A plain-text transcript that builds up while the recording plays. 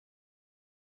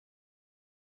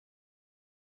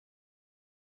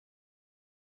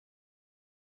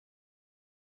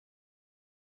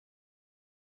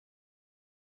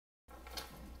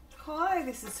Hi,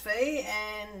 this is Fee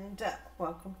and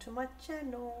welcome to my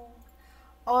channel.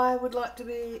 I would like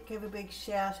to give a big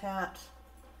shout out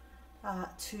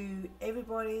to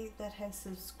everybody that has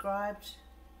subscribed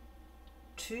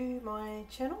to my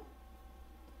channel.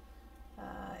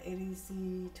 It is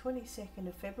the 22nd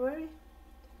of February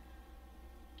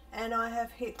and I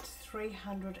have hit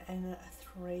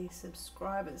 303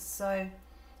 subscribers, so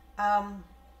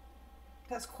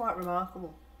that's quite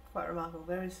remarkable.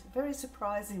 Very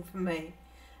surprising for me,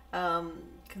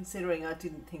 considering I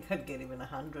didn't think I'd get even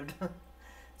 100.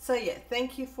 So yeah,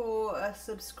 thank you for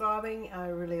subscribing. I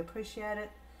really appreciate it,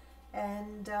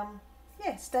 and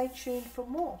yeah, stay tuned for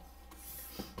more.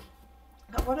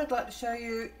 What I'd like to show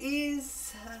you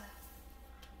is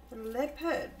the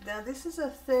Leopard. Now this is a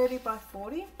 30 by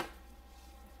 40.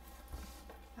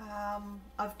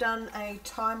 I've done a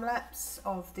time lapse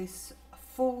of this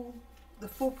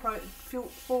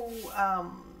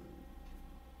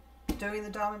doing the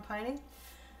diamond painting,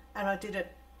 and I did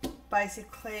it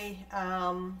basically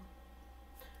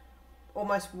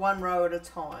almost one row at a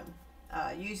time,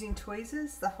 using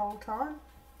tweezers the whole time,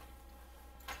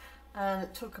 and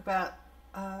it took about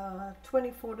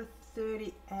 24 to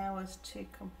 30 hours to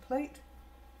complete.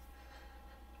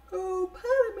 Oh,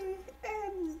 pardon me.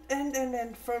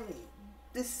 And from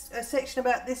this, a section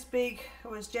about this big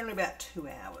was generally about 2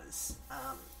 hours.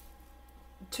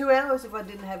 2 hours if I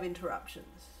didn't have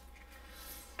interruptions.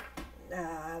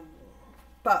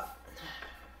 But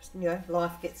you know,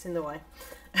 life gets in the way,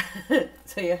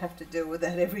 so you have to deal with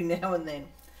that every now and then.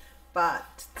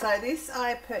 But so this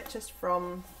I purchased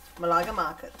from Malaga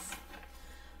Markets.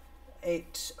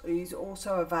 It is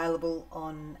also available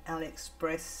on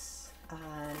AliExpress,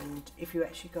 and if you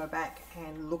actually go back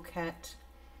and look at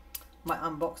my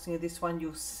unboxing of this one,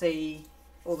 you'll see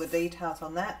all the details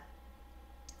on that.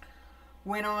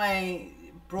 When I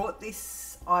brought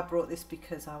this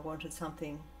because I wanted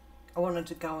something. I wanted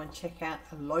to go and check out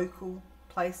a local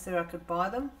place there I could buy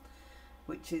them,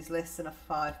 which is less than a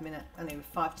 5 minute, only a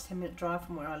 5 to 10 minute drive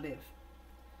from where I live.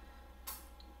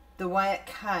 The way it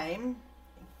came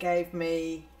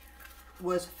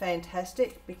was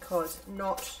fantastic, because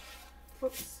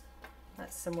whoops,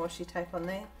 that's some washi tape on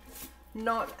there.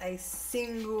 Not a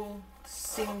single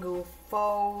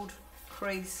fold,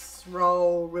 crease,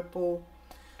 roll, ripple.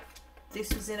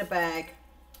 This was in a bag,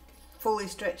 fully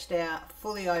stretched out,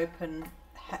 fully open,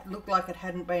 looked like it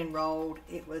hadn't been rolled.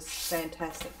 It was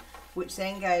fantastic, which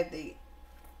then gave the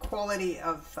quality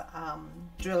of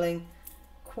drilling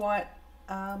quite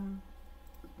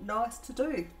nice to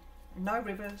do. No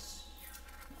rivers,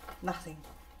 nothing.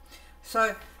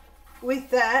 So with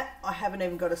that, I haven't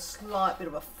even got a slight bit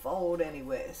of a fold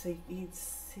anywhere, so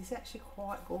he's actually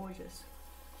quite gorgeous.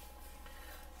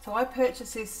 So I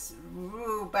purchased this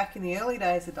back in the early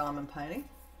days of diamond painting,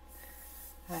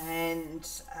 and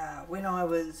when I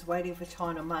was waiting for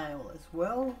China mail as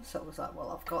well, so it was like, well,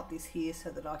 I've got this here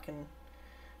so that I can,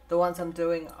 the ones I'm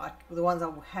doing, the ones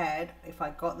I had, if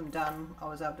I got them done,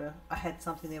 I had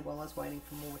something there while I was waiting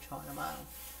for more China mail.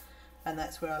 And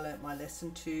that's where I learnt my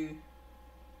lesson, to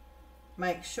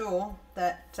make sure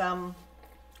that I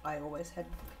always had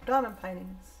diamond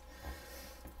paintings.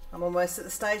 I'm almost at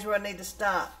the stage where I need to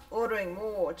start ordering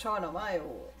more China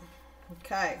mail.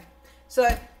 Okay,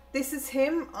 so this is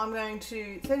him. I'm going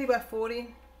to 30 by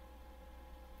 40.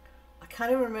 I can't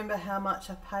even remember how much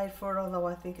I paid for it, although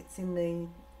I think it's in the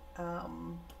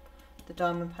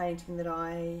diamond painting that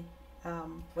I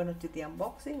when I did the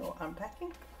unboxing or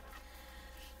unpacking.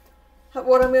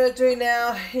 What I'm going to do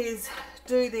now is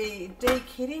do the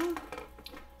de-kitting,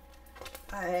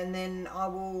 and then I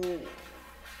will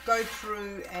go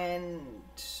through and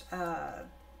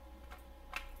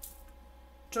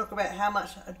talk about how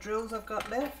much drills I've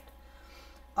got left.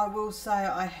 I will say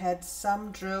I had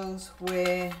some drills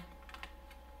where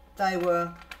they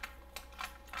were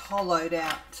hollowed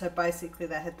out, so basically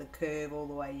they had the curve all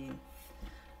the way in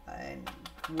and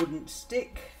wouldn't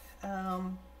stick.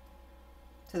 So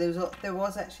there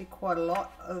was actually quite a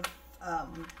lot of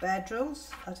bad drills.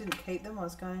 I didn't keep them. I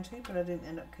was going to, but I didn't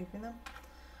end up keeping them.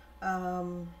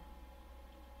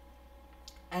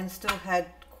 And still had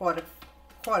quite a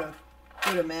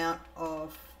good amount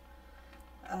of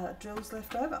drills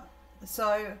left over.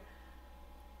 So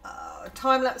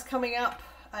time lapse coming up,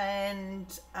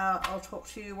 and I'll talk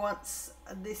to you once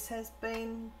this has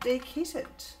been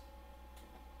de-kitted.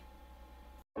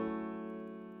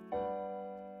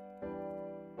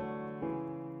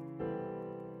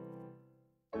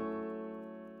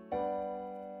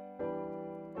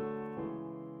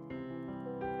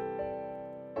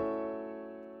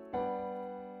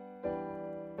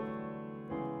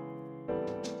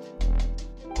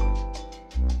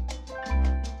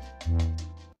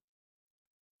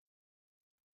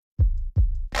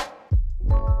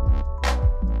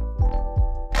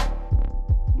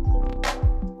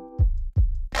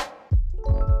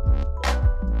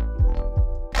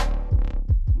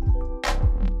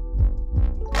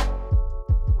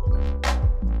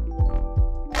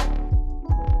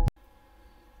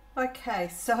 Okay,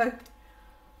 so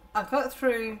I got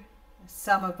through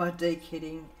some of my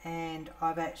dekitting and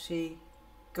I've actually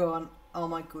gone, oh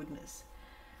my goodness.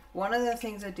 One of the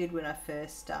things I did when I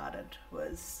first started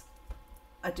was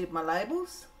I did my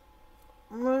labels,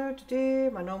 my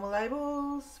normal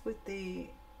labels with the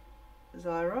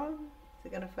Xyron. Is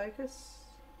it going to focus?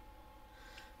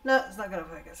 No, it's not going to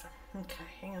focus. Okay,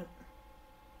 hang on.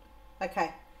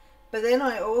 Okay, but then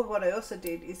what I also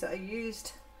did is I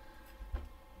used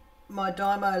my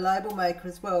Dymo label maker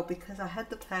as well, because I had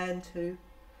the plan to,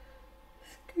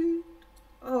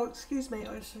 oh excuse me,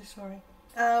 I'm so sorry.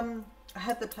 I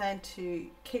had the plan to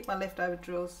keep my leftover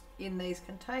drills in these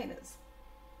containers.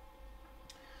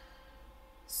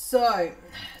 So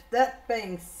that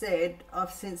being said,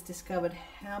 I've since discovered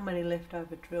how many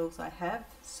leftover drills I have,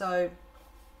 so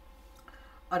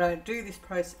I don't do this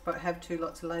process but have two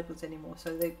lots of labels anymore,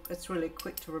 so it's really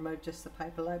quick to remove just the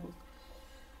paper labels.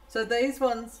 So these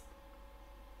ones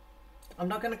I'm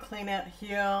not going to clean out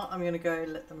here. I'm going to go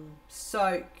let them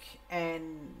soak,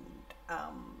 and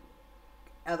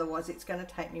otherwise it's going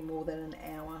to take me more than an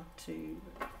hour to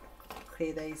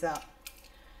clear these up.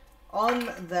 On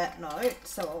that note,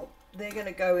 so they're going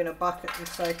to go in a bucket and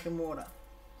soak in water.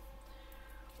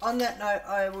 On that note,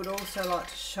 I would also like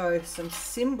to show some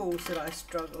symbols that I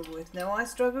struggled with. Now I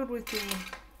struggled with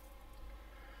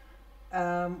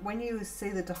the, when you see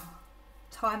the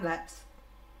time lapse,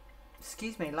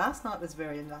 excuse me, last night was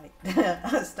very late.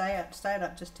 I stayed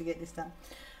up just to get this done.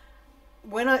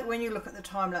 When you look at the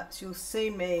time lapse, you'll see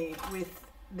me with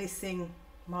this thing,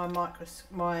 my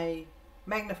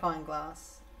magnifying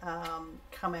glass,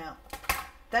 come out.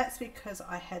 That's because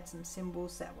I had some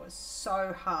symbols that were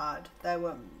so hard. They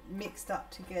were mixed up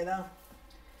together.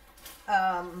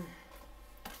 They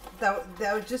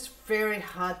were just very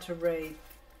hard to read.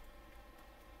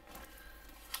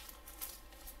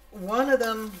 One of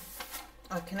them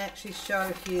I can actually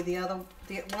show here. The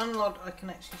one lot I can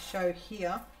actually show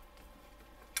here.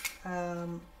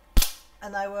 And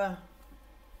they were,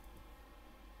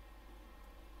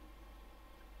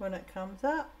 when it comes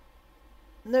up,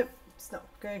 nope, it's not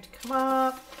going to come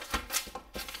up.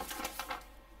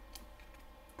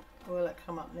 Will it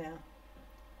come up now?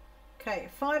 Okay,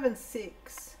 5 and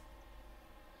 6.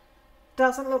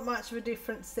 Doesn't look much of a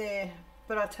difference there,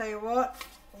 but I tell you what,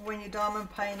 when you're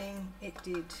diamond painting, it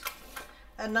did.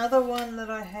 Another one that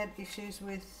I had issues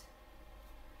with,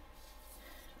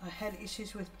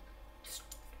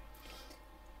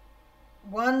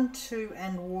 1, 2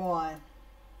 and Y.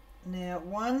 Now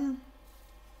 1,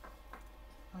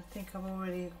 I think I've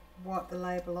already wiped the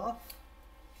label off.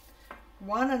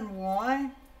 1 and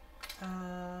Y,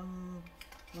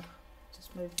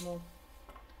 just move more.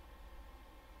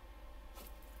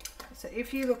 So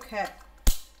if you look at,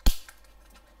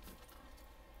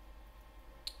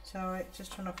 sorry,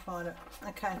 just trying to find it.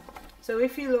 Okay, so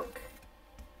if you look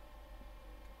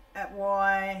at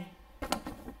Y,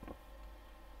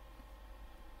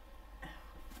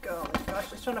 gosh,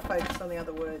 just trying to focus on the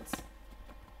other words.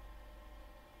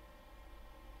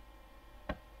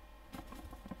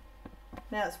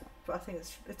 Now I think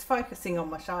it's focusing on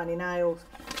my shiny nails.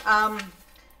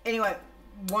 Anyway,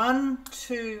 1,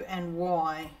 2 and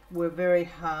Y were very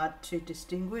hard to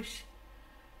distinguish.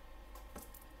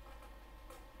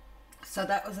 So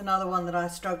that was another one that I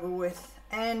struggled with.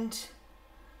 And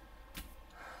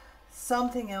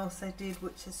something else I did,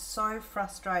 which is so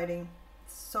frustrating,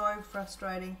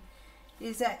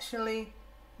 is actually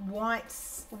white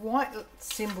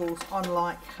symbols on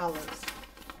light colours.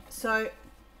 So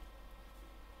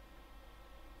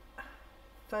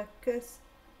focus,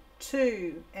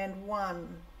 2 and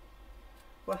 1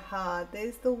 were hard.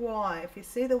 There's the Y. If you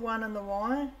see the 1 and the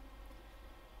Y,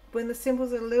 when the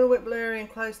symbols are a little bit blurry and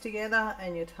close together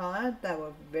and you're tired, they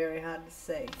were very hard to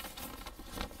see.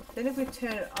 Then if we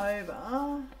turn it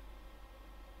over,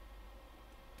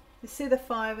 you see the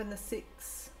 5 and the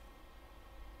 6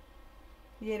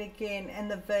 yet again, and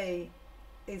the V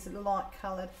is light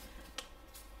coloured.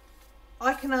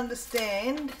 I can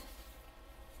understand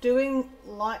doing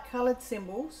light coloured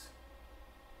symbols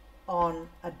on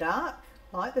a dark,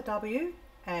 like the W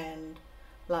and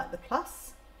like the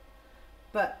plus,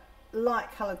 but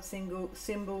light coloured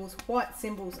symbols, white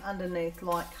symbols underneath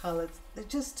light colours, they're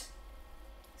just,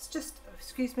 it's just,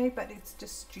 excuse me, but it's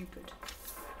just stupid.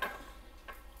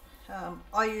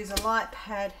 I use a light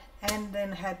pad and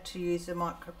then had to use a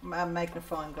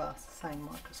magnifying glass, the same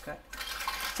microscope.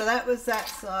 So that was that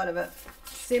side of it.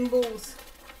 Symbols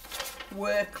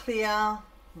were clear,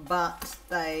 but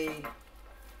they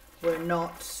were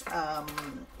not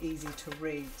easy to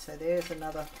read. So there's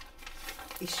another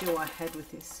issue I had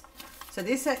with this. So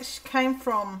this actually came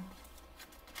from,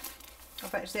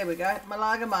 there we go,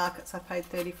 Malaga Markets. I paid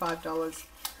 $35.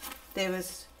 There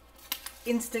was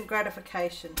instant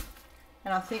gratification.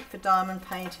 And I think for diamond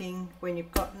painting, when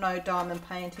you've got no diamond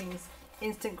paintings,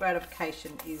 instant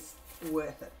gratification is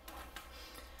worth it.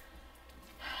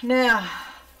 Now,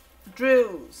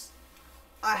 drills.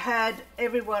 I had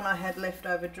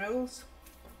leftover drills.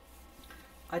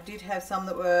 I did have some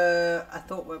that I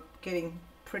thought were getting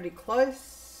pretty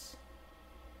close.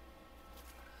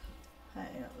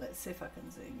 Hang on, let's see if I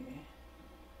can zoom you.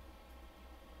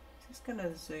 Just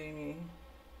gonna zoom you.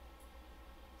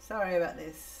 Sorry about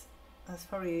this. That's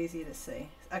probably easier to see.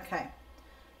 Okay,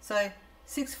 so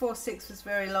 646 was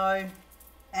very low,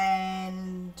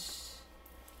 and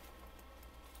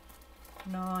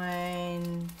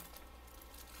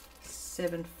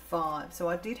 975. So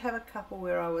I did have a couple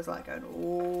where I was like going,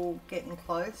 oh, getting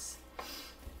close.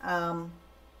 And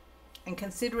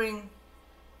considering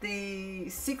the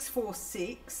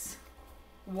 646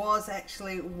 was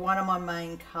actually one of my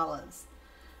main colours,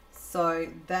 so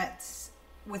that's,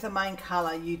 with a main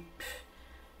colour, you'd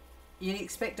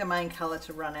expect a main colour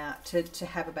to run out, to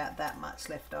have about that much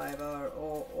left over,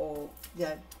 or you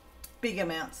know, big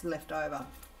amounts left over.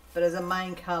 But as a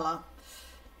main colour,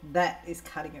 that is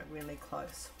cutting it really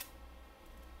close.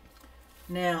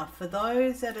 Now, for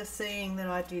those that are seeing that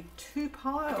I did 2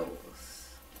 piles,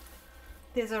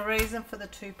 there's a reason for the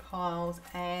 2 piles,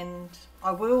 and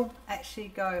I will actually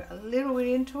go a little bit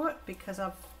into it because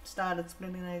I've started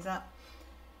splitting these up.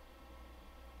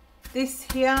 This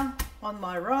here on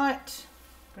my right,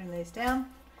 bring these down,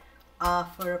 are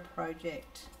for a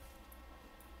project.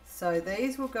 So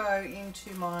these will go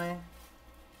into my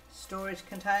storage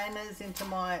containers, into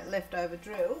my leftover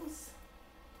drills.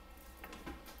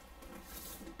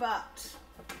 But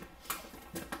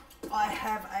I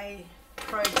have a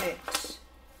project,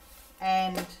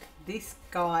 and this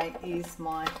guy is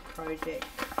my project.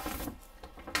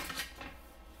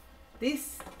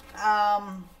 This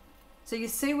so you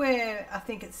see where I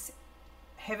think it's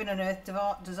Heaven and Earth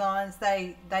Designs,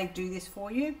 they do this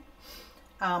for you,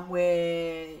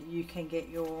 where you can get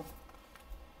your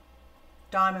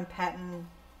diamond pattern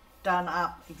done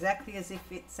up exactly as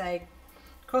if it's a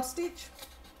cross stitch.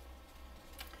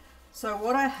 So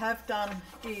what I have done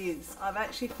is I've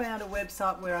actually found a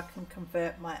website where I can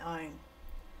convert my own.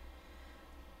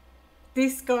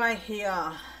 This guy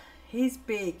here, he's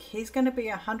big. He's going to be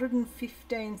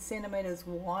 115 centimeters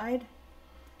wide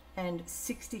and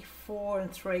 64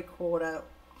 3/4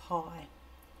 high.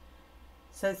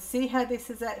 So see how this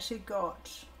has actually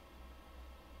got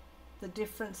the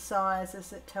different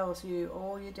sizes. It tells you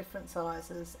all your different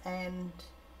sizes, and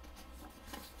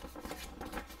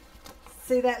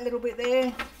see that little bit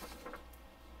there,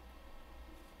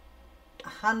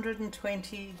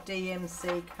 120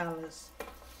 DMC colors.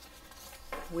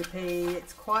 Whippy,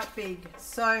 it's quite big.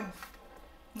 So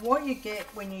what you get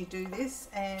when you do this,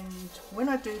 and when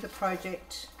I do the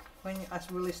project, when I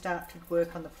really start to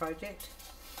work on the project,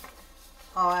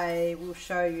 I will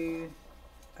show you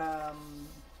a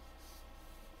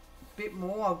bit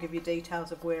more. I'll give you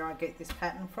details of where I get this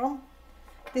pattern from.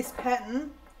 This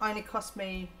pattern only cost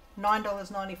me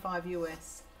 $9.95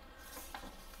 US.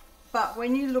 But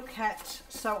when you look at,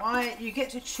 you get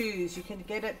to choose. You can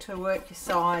get it to work your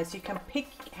size. You can pick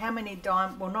how many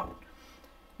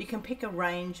you can pick a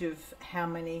range of how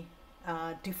many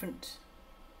different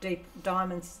deep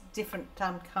diamonds, different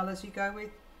colors you go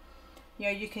with. You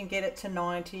know, you can get it to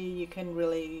 90. You can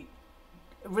really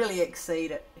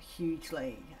exceed it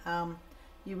hugely.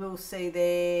 You will see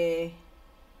there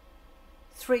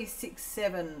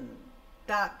 367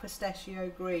 dark pistachio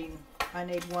green. I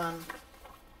need one.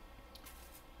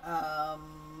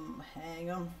 Hang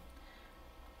on,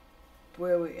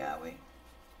 where are we?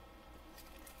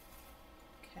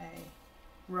 Okay,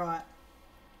 right,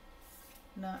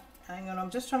 no, hang on,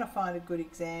 I'm just trying to find a good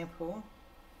example.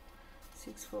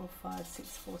 645,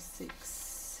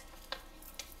 646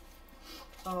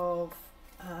 of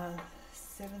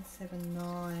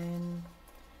 779,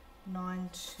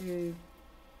 92.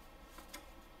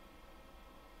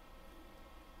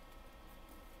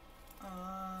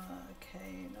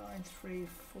 Okay,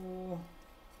 934.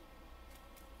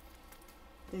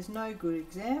 There's no good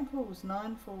examples.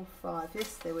 945.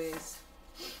 Yes, there is.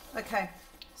 Okay,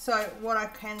 so what I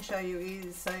can show you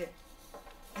is, so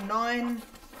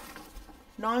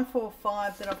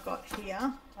 945 that I've got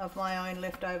here of my own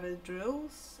leftover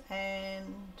drills,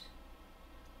 and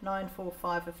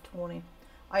 945 of 20.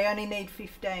 I only need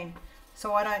 15,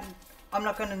 so I'm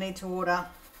not going to need to order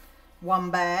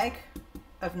one bag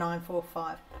of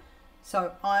 945.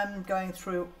 So I'm going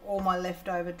through all my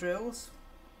leftover drills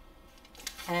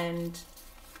and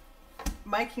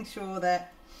making sure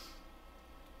that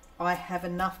I have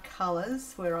enough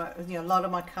colours where a lot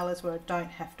of my colours where I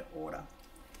don't have to order.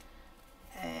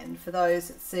 And for those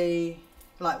that see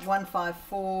like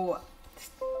 154,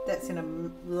 that's in a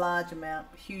large amount,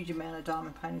 huge amount of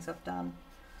diamond paintings I've done.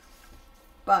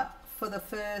 But for the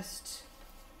first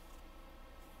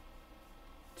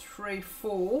 3,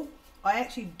 4, I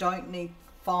actually don't need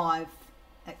 5,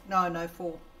 no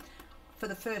 4. For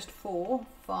the first 4,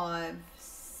 5,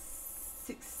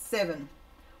 6, 7,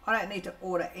 I don't need to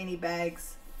order any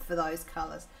bags for those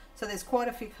colours. So there's quite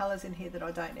a few colours in here that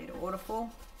I don't need to order for.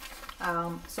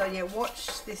 So yeah,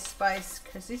 watch this space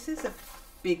because this is a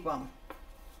big one.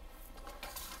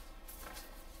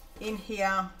 In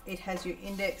here it has your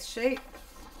index sheet.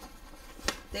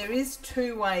 There is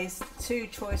two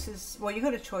choices. Well, you've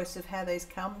got a choice of how these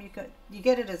come. You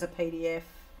get it as a PDF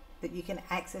that you can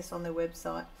access on their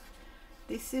website.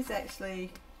 This is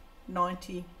actually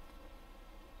 90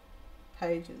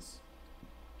 pages.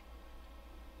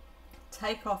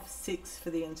 Take off 6 for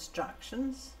the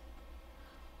instructions.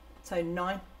 So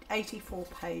 84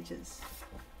 pages.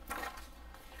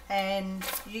 And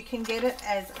you can get it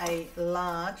as a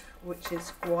large, which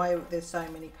is why there's so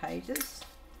many pages.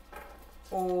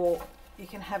 Or you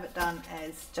can have it done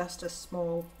as just a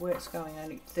small, where it's going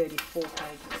only 34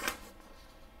 pages.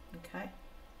 Okay.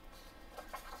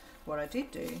 What I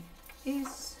did do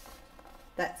is,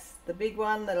 that's the big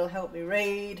one that'll help me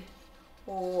read,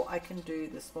 or I can do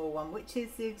the small one, which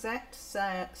is the exact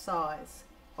size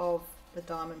of the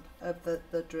diamond, of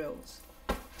the drills.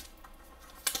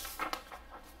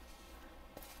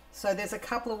 So there's a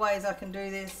couple of ways I can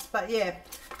do this, but yeah,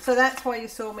 so that's why you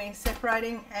saw me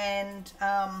separating, and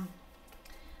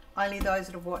only those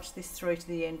that have watched this through to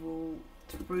the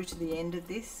end of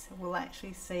this will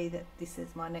actually see that this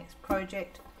is my next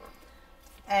project.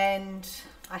 And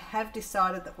I have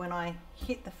decided that when I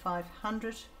hit the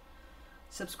 500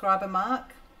 subscriber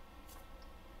mark,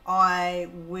 I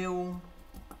will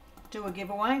do a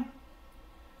giveaway,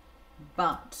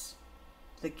 but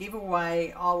the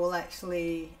giveaway I will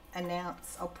actually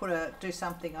announce. I'll do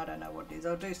something, I don't know what it is,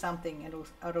 I'll do something and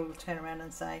it'll turn around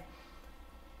and say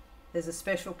there's a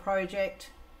special project,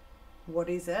 what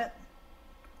is it?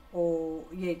 Or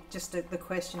yeah, just the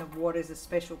question of what is a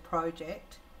special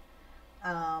project,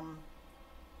 and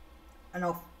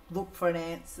I'll look for an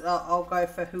answer. I'll go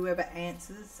for whoever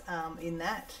answers in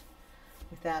that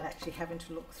without actually having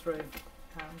to look through.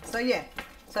 So yeah,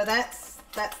 so that's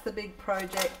the big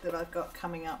project that I've got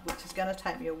coming up, which is going to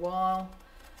take me a while,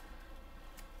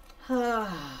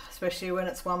 especially when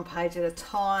it's one page at a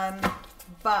time.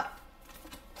 But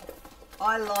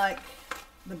I like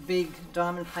the big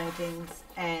diamond paintings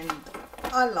and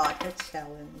I like a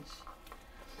challenge.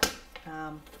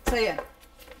 So yeah,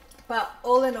 but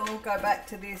all in all, go back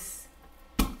to this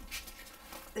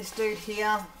dude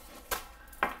here.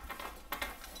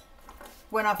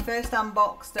 When I first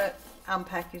unboxed it,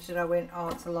 unpackaged it, I went, oh,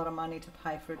 it's a lot of money to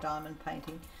pay for a diamond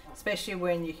painting, especially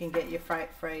when you can get your freight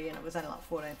free, and it was only like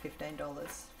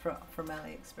 $14–15 from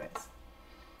AliExpress.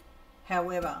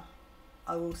 However,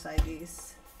 I will say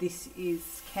this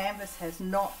is canvas has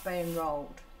not been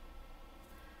rolled,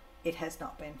 it has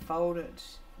not been folded,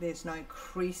 there's no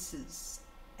creases,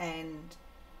 and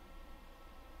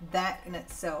that in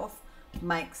itself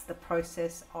makes the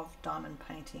process of diamond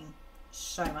painting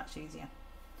so much easier.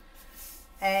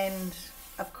 And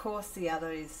of course the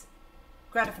other is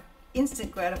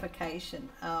instant gratification.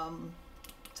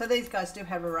 So these guys do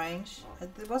have a range.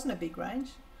 There wasn't a big range,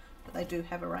 but they do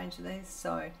have a range of these,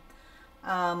 so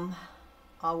I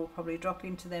will probably drop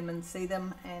into them and see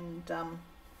them, and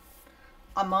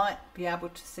I might be able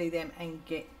to see them and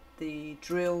get the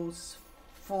drills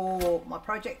for my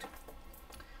project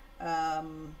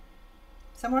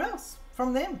somewhere else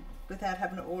from them without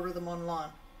having to order them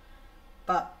online.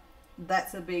 But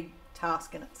that's a big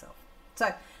task in itself.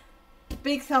 So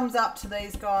big thumbs up to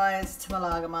these guys, to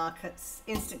Malaga Markets,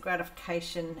 instant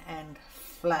gratification and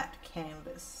flat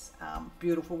canvas.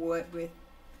 Beautiful work with.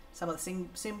 Some of the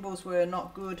symbols were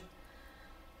not good,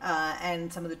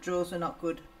 and some of the drills were not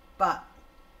good, but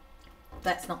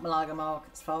that's not Malaga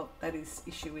Market's fault. That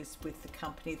issue is with the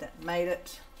company that made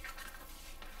it,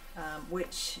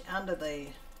 which under the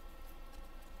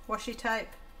washi tape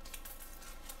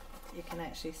you can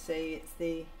actually see it's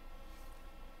the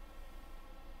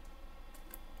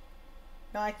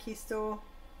Nike store,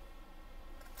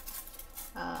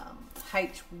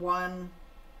 H1091.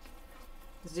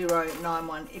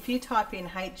 If you type in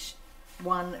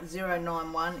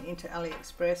H1091 into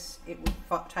AliExpress, it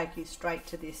will take you straight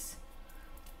to this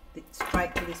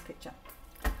straight to this picture.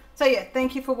 So yeah,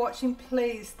 thank you for watching.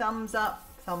 Please thumbs up,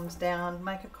 thumbs down,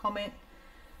 make a comment,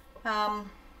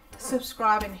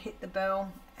 subscribe and hit the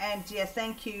bell. And yeah,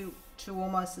 thank you to all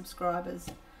my subscribers,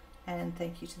 and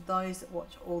thank you to those that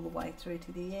watch all the way through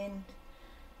to the end.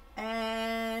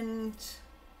 And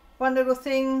one little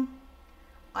thing,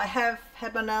 I have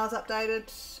had my nails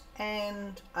updated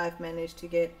and I've managed to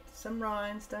get some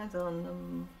rhinestones on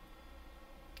them.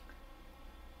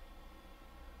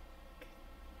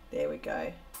 There we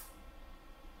go.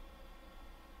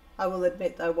 I will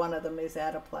admit though, one of them is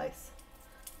out of place.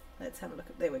 Let's have a look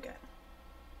at, there we go.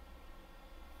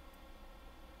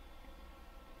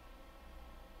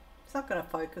 It's not going to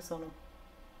focus on them.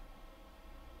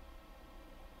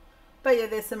 But yeah,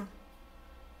 there's some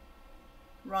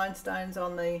rhinestones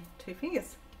on the two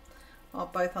fingers. Oh,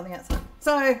 both on the outside.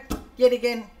 So, yet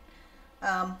again,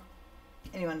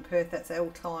 anyone in Perth, that's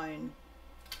Altone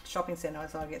Shopping Centre,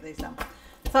 so I get these done.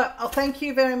 So, I'll thank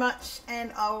you very much,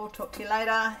 and I will talk to you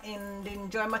later, and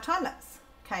enjoy my time lapse.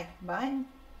 Okay, bye.